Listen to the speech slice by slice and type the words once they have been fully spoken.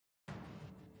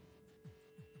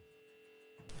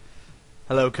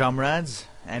Hello, comrades,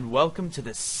 and welcome to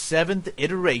the 7th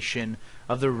iteration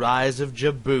of the Rise of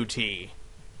Djibouti.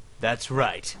 That's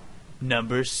right,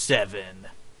 number 7.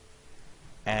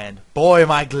 And boy,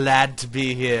 am I glad to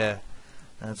be here.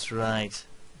 That's right.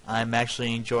 I'm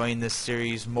actually enjoying this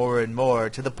series more and more,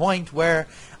 to the point where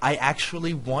I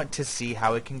actually want to see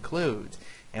how it concludes.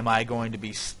 Am I going to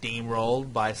be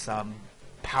steamrolled by some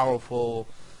powerful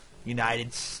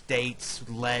United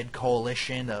States-led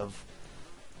coalition of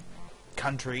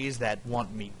countries that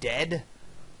want me dead?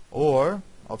 Or,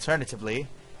 alternatively,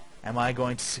 am I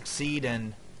going to succeed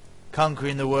in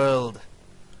conquering the world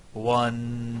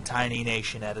one tiny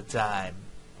nation at a time?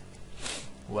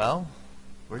 Well,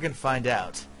 we're going to find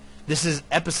out. This is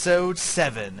episode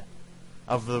 7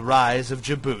 of the Rise of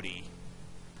Djibouti.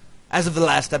 As of the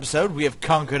last episode, we have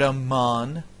conquered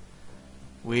Oman.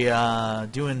 We are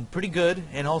doing pretty good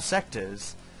in all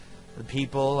sectors. The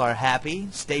people are happy.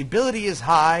 Stability is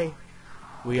high.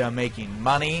 We are making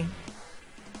money.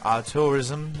 Our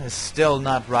tourism is still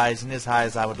not rising as high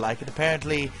as I would like it.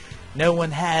 Apparently, no one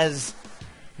has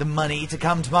the money to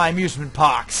come to my amusement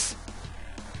parks.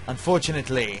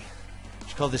 Unfortunately. You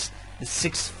should call this the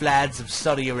Six Flags of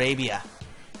Saudi Arabia.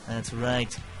 That's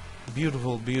right.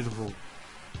 Beautiful, beautiful.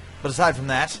 But aside from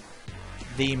that,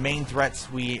 the main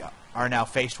threats we are now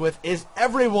faced with is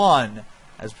everyone.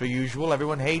 As per usual,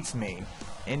 everyone hates me.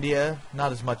 India,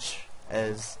 not as much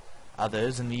as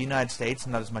others, and the United States,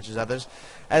 not as much as others.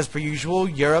 As per usual,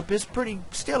 Europe is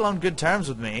still on good terms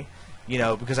with me, you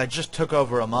know, because I just took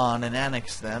over Oman and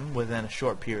annexed them within a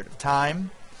short period of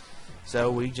time. So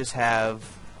we just have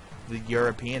the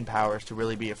European powers to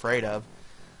really be afraid of,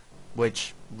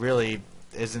 which really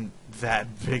isn't that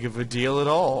big of a deal at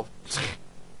all.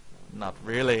 Not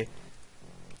really.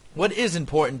 What is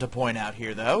important to point out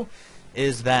here, though,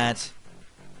 is that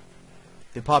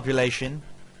the population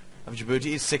of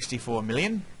Djibouti is 64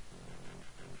 million.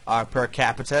 Our per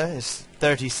capita is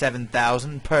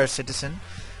 37,000 per citizen,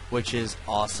 which is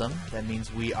awesome. That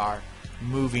means we are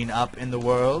moving up in the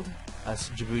world, us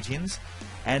Djiboutians,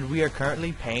 and we are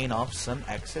currently paying off some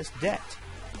excess debt,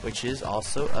 which is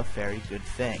also a very good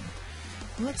thing.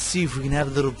 Let's see if we can have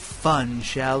a little fun,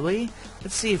 shall we?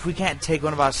 Let's see if we can't take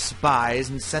one of our spies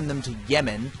and send them to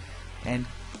Yemen and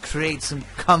create some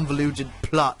convoluted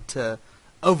plot to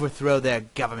overthrow their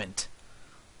government.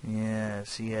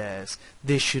 Yes, yes.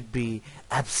 This should be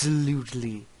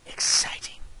absolutely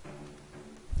exciting.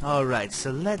 Alright, so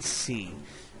let's see.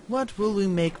 What will we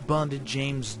make Bonded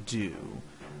James do?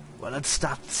 Well, let's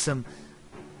start some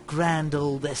grand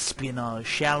old espionage,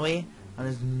 shall we? On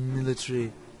his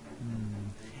military.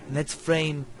 And let's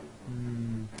frame,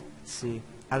 let's see,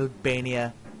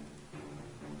 Albania.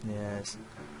 Yes,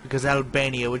 because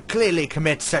Albania would clearly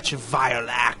commit such a vile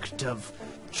act of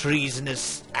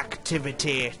treasonous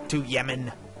activity to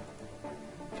Yemen.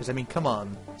 Because, I mean, come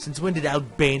on. Since when did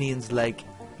Albanians like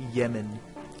Yemen?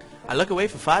 I look away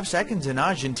for 5 seconds and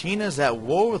Argentina's at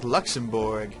war with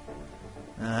Luxembourg.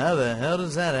 How the hell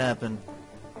does that happen?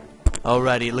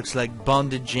 Alrighty, it looks like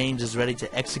Bonded James is ready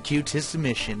to execute his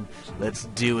submission. Let's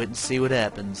do it and see what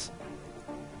happens.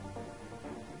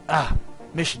 Ah,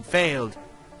 mission failed.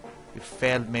 You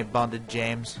failed me, Bonded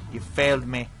James. You failed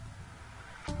me.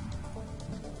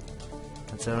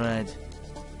 That's alright.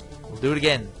 We'll do it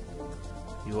again.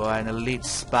 You are an elite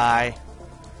spy.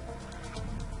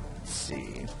 Let's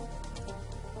see.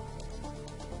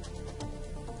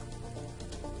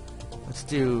 Let's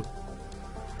do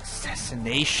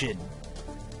assassination.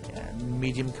 Yeah,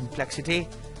 medium complexity.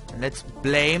 And let's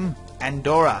blame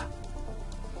Andorra.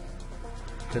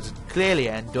 Because clearly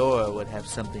Andorra would have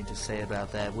something to say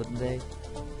about that, wouldn't they?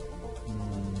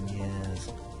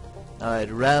 Yes.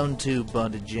 Alright, round 2,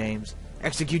 Bonded James.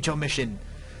 Execute your mission.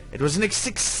 It was a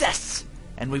success,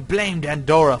 and we blamed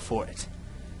Andorra for it.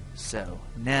 So,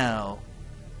 now,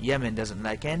 Yemen doesn't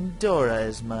like Andorra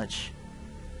as much.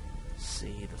 Let's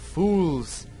see, the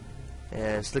fools.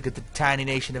 Yes, look at the tiny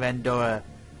nation of Andorra.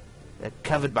 They're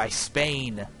covered by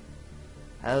Spain.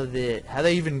 How they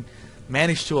even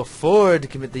managed to afford to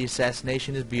commit the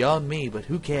assassination is beyond me, but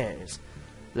who cares?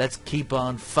 Let's keep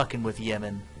on fucking with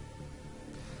Yemen.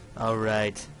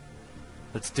 Alright.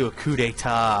 Let's do a coup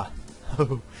d'etat.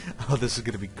 Oh, this is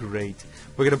gonna be great.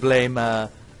 We're gonna blame,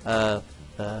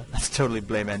 let's totally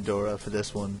blame Andorra for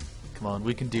this one. Come on,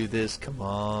 we can do this. Come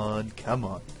on, come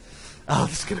on. Oh,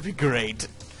 this is gonna be great.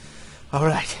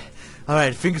 Alright.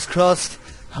 Alright, fingers crossed.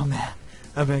 Oh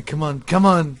man, come on, come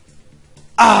on.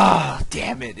 Ah,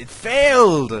 damn it, it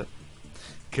failed.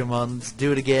 Come on, let's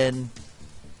do it again.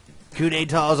 Coup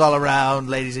d'etats all around,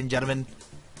 ladies and gentlemen.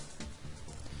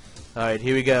 Alright,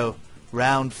 here we go.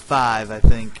 Round 5, I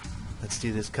think. Let's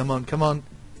do this. Come on, come on.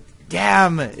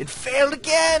 Damn! It failed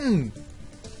again!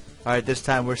 Alright, this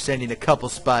time we're sending a couple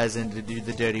spies in to do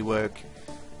the dirty work.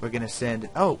 We're gonna send...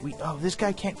 Oh, this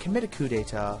guy can't commit a coup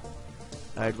d'etat.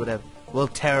 Alright, whatever. We'll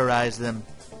terrorize them.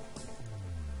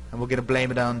 And we're gonna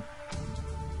blame it on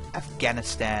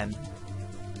Afghanistan.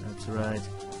 That's right.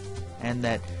 And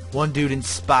that one dude in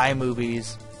spy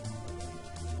movies.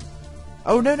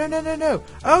 Oh, no, no, no, no, no.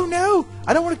 Oh, no!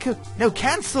 I don't want to... No,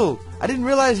 cancel! I didn't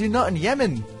realize you're not in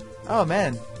Yemen. Oh,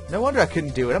 man. No wonder I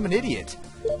couldn't do it. I'm an idiot.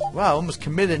 Wow, I almost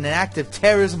committed an act of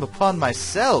terrorism upon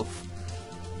myself.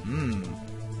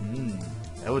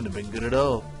 That wouldn't have been good at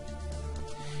all.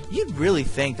 You'd really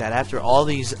think that after all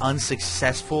these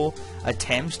unsuccessful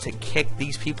attempts to kick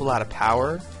these people out of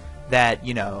power, that,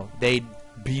 you know, they'd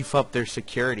beef up their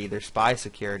security, their spy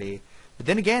security. But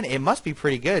then again, it must be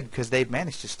pretty good, because they've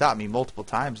managed to stop me multiple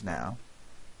times now.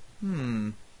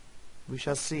 We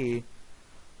shall see.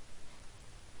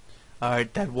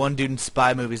 Alright, that one dude in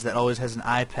spy movies that always has an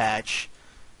eye patch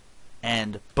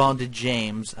and Bonded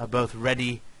James are both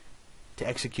ready to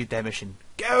execute that mission.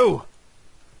 Go!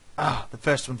 Ah, the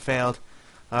first one failed.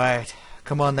 Alright,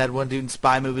 come on, that one dude in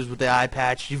spy movies with the eye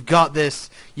patch. You've got this.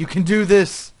 You can do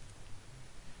this.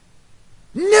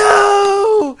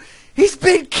 No! He's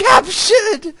been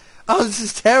captured! Oh, this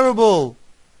is terrible.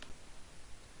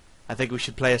 I think we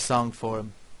should play a song for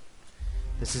him.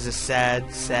 This is a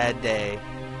sad, sad day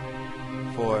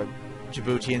for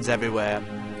Djiboutians everywhere.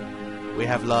 We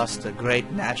have lost a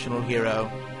great national hero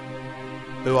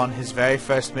who on his very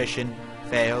first mission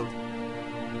failed,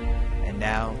 and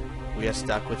now we are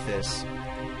stuck with this.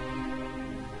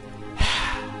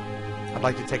 I'd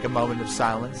like to take a moment of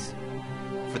silence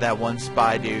for that one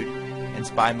spy dude in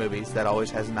spy movies that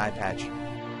always has an eye patch.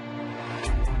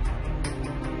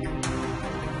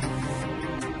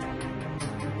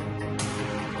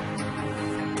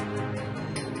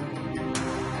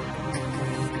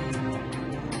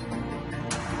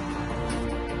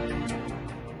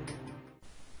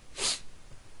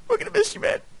 We're gonna miss you,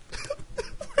 man.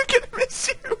 We're gonna miss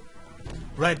you.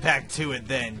 Right back to it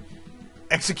then.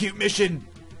 Execute mission.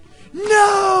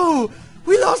 No!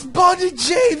 We lost Bonded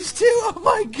James too! Oh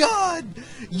my god!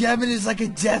 Yemen is like a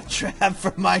death trap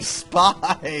for my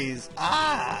spies!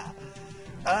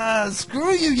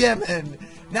 Screw you, Yemen!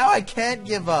 Now I can't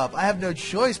give up. I have no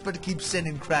choice but to keep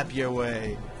sending crap your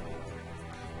way.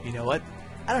 You know what?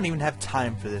 I don't even have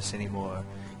time for this anymore.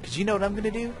 Cause you know what I'm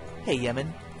gonna do? Hey,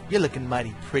 Yemen, you're looking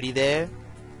mighty pretty there.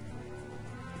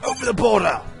 Over the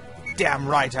border! Damn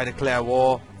right I declare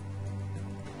war.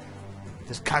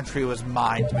 This country was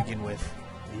mine to begin with.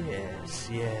 Yes,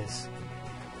 yes.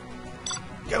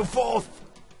 Go forth!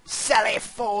 Sally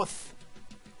forth!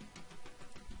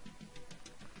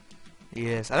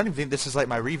 Yes, I don't even think this is like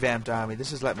my revamped army.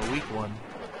 This is like my weak one.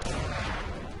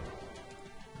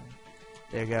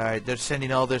 There you go. Alright, they're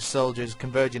sending all their soldiers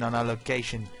converging on our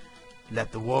location.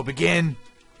 Let the war begin!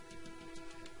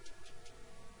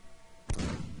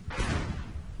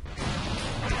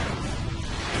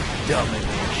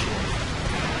 Domination.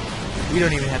 We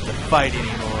don't even have to fight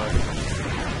anymore.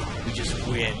 We just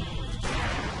win.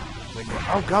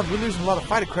 Oh god, we're losing a lot of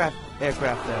fighter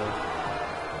aircraft though.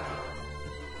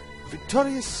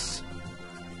 Victorious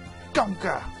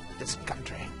conquer this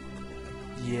country.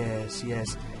 Yes,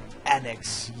 yes.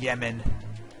 Annex Yemen.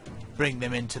 Bring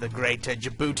them into the greater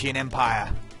Djiboutian Empire.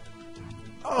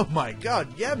 Oh my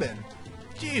god, Yemen!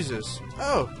 Jesus!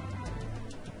 Oh!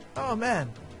 Oh man!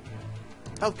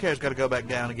 Healthcare's gotta go back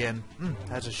down again.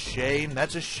 That's a shame,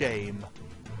 that's a shame.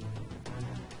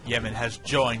 Yemen has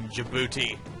joined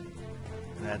Djibouti.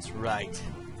 That's right.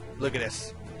 Look at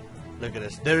us. Look at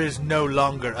us. There is no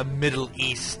longer a Middle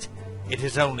East. It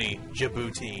is only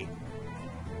Djibouti.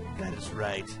 That is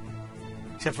right.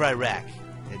 Except for Iraq,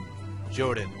 and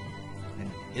Jordan, and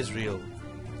Israel,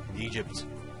 and Egypt,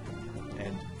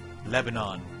 and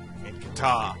Lebanon, and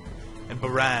Qatar, and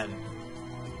Bahrain.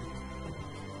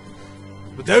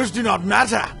 But those do not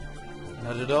matter!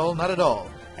 Not at all, not at all.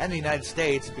 And the United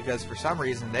States, because for some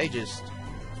reason they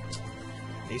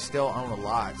still own a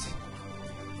lot.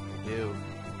 They do.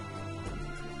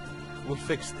 We'll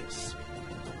fix this.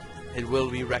 It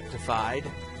will be rectified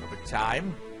over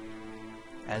time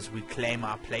as we claim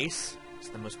our place as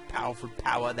the most powerful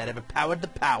power that ever powered the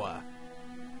power.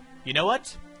 You know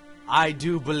what? I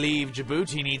do believe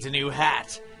Djibouti needs a new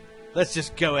hat. Let's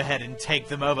just go ahead and take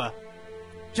them over.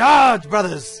 Charge,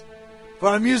 brothers!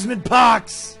 For amusement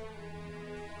parks!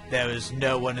 There is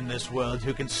no one in this world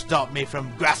who can stop me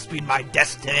from grasping my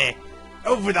destiny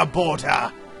over the border!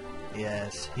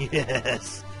 Yes,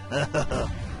 yes.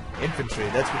 Infantry,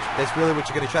 that's really what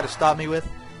you're going to try to stop me with?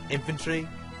 Infantry?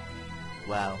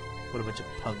 Wow, what a bunch of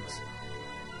punks.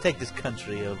 Take this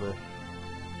country over.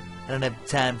 I don't have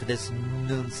time for this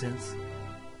nonsense.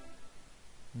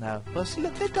 No. Well, see,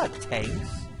 look, they've got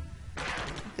tanks.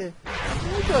 They've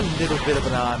got a little bit of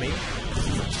an army.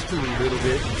 Just a little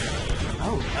bit.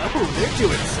 Oh, they're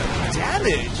doing some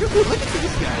damage. Ooh, look at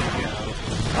these guys go.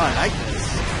 Oh, I like this.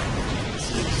 This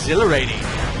is exhilarating.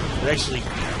 They're actually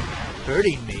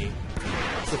hurting me.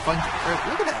 It's a fun.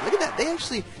 Look at that! Look at that!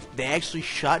 They actually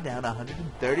shot down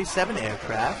 137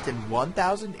 aircraft and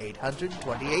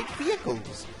 1,828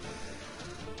 vehicles.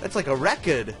 That's like a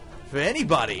record for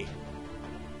anybody.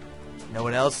 No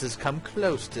one else has come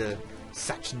close to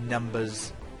such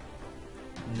numbers.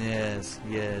 Yes.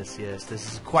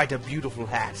 This is quite a beautiful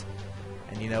hat.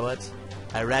 And you know what?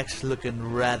 Iraq's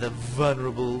looking rather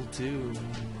vulnerable too.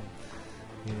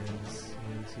 Yes.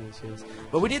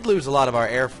 But we did lose a lot of our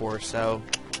air force, so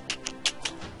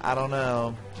I don't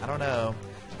know.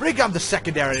 Bring up the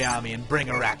secondary army and bring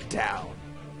Iraq down.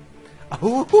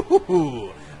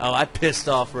 Oh, I pissed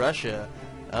off Russia.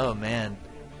 Oh man,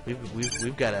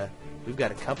 we've got a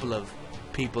couple of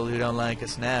people who don't like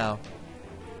us now.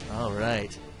 All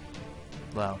right.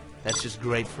 Well, that's just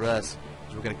great for us.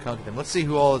 We're gonna conquer them. Let's see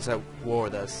who all is at war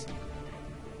with us.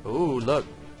 Ooh, look.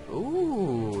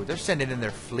 Ooh, they're sending in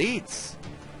their fleets.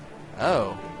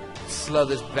 Oh, slow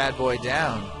this bad boy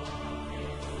down.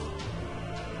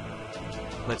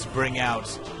 Let's bring out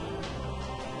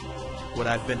what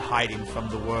I've been hiding from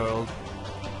the world.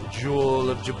 The Jewel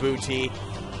of Djibouti,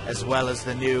 as well as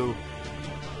the new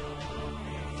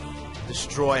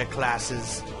destroyer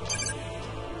classes.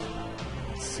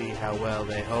 Let's see how well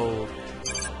they hold.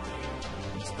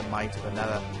 It's the might of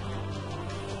another.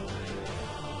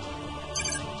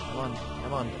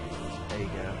 Come on. There you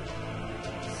go.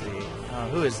 Let's see. Oh,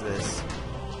 who is this?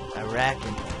 Iraq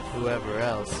and whoever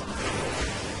else.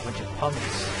 A bunch of punks,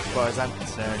 as far as I'm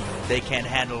concerned. They can't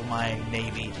handle my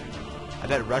navy. I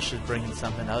bet Russia's bringing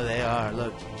something. Oh, they are.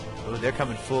 Look. Oh, they're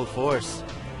coming full force.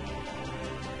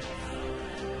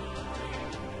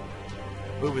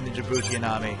 Moving the Djiboutian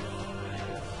army.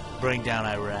 Bring down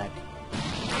Iraq.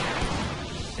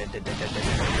 Alright,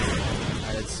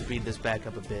 let's speed this back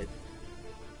up a bit.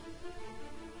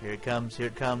 Here it comes.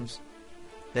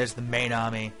 There's the main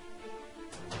army.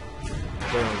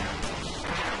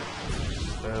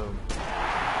 Boom.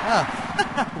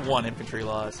 Ah, 1 infantry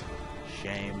loss.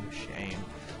 Shame.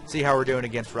 See how we're doing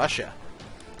against Russia.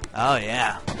 Oh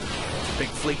yeah. Big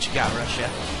fleet you got, Russia.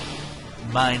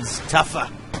 Mine's tougher.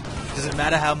 Doesn't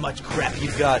matter how much crap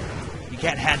you've got. You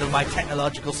can't handle my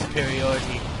technological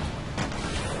superiority.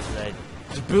 That's right.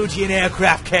 Djiboutian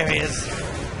aircraft carriers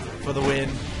for the win.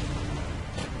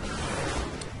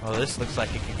 Oh, this looks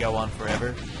like it could go on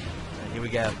forever. Right, here we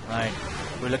go. Alright.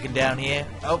 We're looking down here.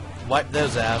 Oh, wipe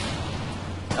those out.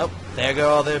 Oh, there go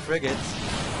all their frigates.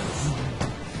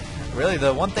 Really,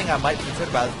 the one thing I might consider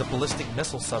about is the ballistic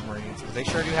missile submarines, because they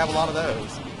sure do have a lot of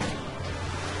those.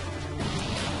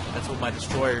 That's what my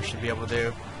destroyer should be able to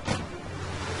do.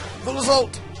 Full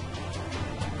assault!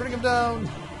 Bring him down!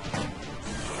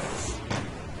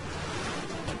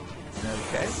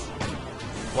 Okay.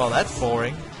 Well, that's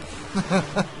boring.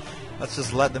 Let's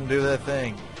just let them do their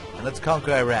thing. And let's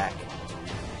conquer Iraq.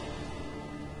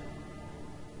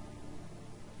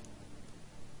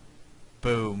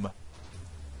 Boom.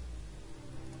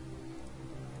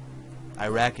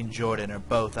 Iraq and Jordan are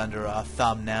both under our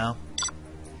thumb now.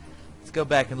 Let's go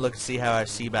back and look and see how our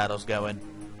sea battle's going.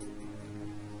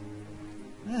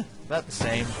 About the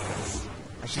same.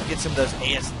 I should get some of those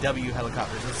ASW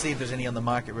helicopters. Let's see if there's any on the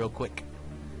market real quick.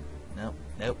 Nope.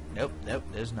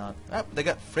 There's not. Oh, they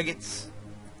got frigates.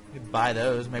 We could buy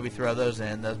those. Maybe throw those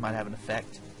in. Those might have an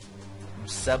effect. Some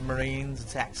submarines,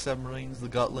 attack submarines, the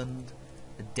Gotland,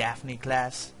 the Daphne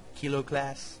class, Kilo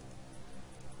class.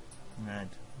 Alright,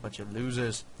 bunch of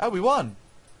losers. Oh, we won!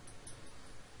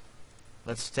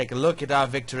 Let's take a look at our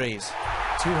victories.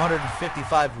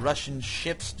 255 Russian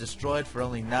ships destroyed for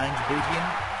only 9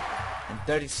 Djiboutian, and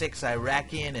 36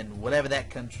 Iraqian and whatever that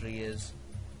country is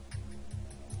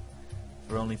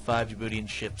for only 5 Djiboutian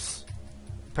ships.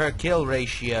 Per kill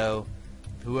ratio,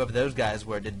 whoever those guys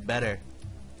were did better.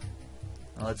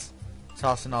 Now let's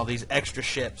toss in all these extra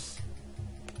ships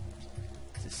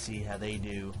to see how they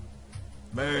do.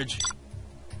 Merge.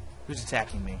 Who's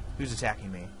attacking me? Who's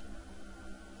attacking me?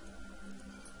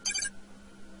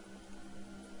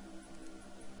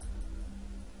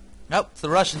 Nope, it's the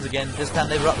Russians again. This time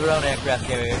they brought their own aircraft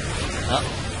carrier. Oh,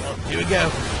 here we go.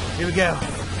 Here we go.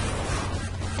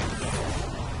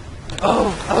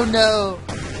 Oh no!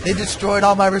 They destroyed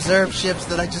all my reserve ships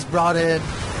that I just brought in.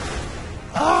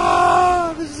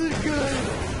 Ah, this is good.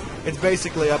 It's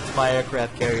basically up to my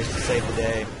aircraft carriers to save the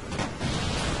day.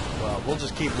 Well, we'll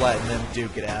just keep letting them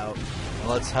duke it out. And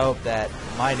let's hope that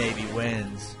my Navy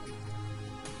wins.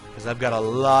 Because I've got a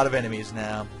lot of enemies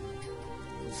now.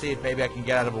 Let's see if maybe I can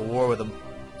get out of a war with them.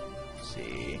 Let's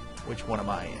see. Which one am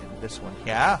I in? This one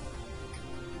here?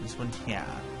 This one here.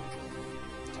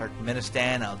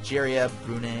 Turkmenistan, Algeria,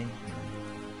 Brunei.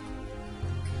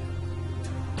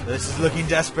 This is looking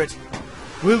desperate.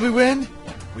 Will we win?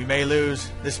 We may lose.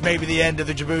 This may be the end of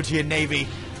the Djiboutian Navy,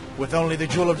 with only the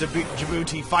Jewel of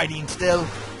Djibouti fighting still.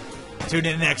 Tune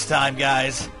in next time,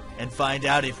 guys, and find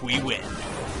out if we win.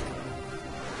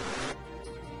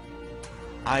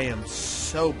 I am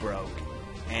so broke,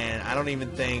 and I don't even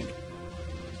think...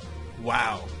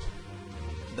 Wow.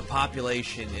 The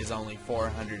population is only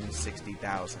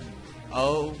 460,000.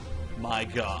 Oh my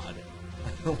god.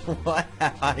 What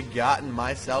have I gotten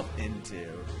myself into?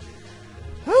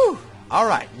 Whew.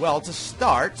 Alright, well, to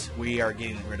start, we are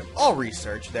getting rid of all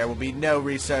research. There will be no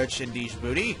research in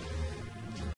Djibouti.